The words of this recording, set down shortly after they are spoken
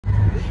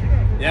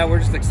Yeah, we're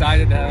just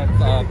excited to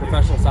have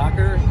professional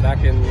soccer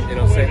back in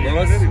St.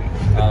 Louis.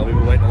 We've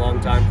been waiting a long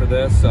time for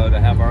this, so to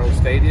have our own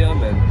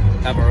stadium and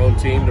have our own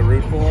team to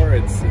root for,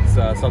 it's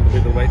something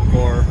we've been waiting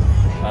for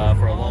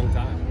a long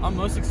time. I'm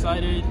most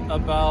excited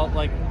about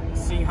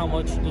seeing how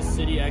much the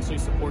city actually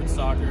supports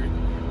soccer.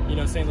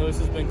 St. Louis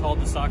has been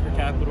called the soccer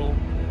capital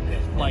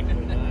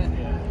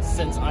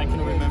since I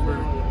can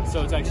remember.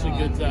 So it's actually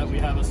good that we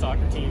have a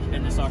soccer team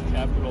in the soccer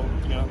capital.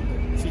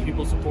 See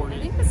people support it.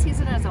 I think the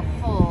season as a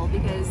whole,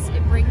 because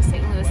it brings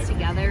St. Louis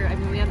together. I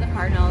mean, we have the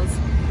Cardinals,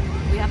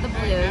 we have the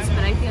Blues,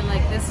 but I feel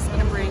like this is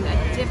going to bring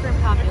a different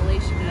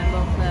population in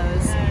both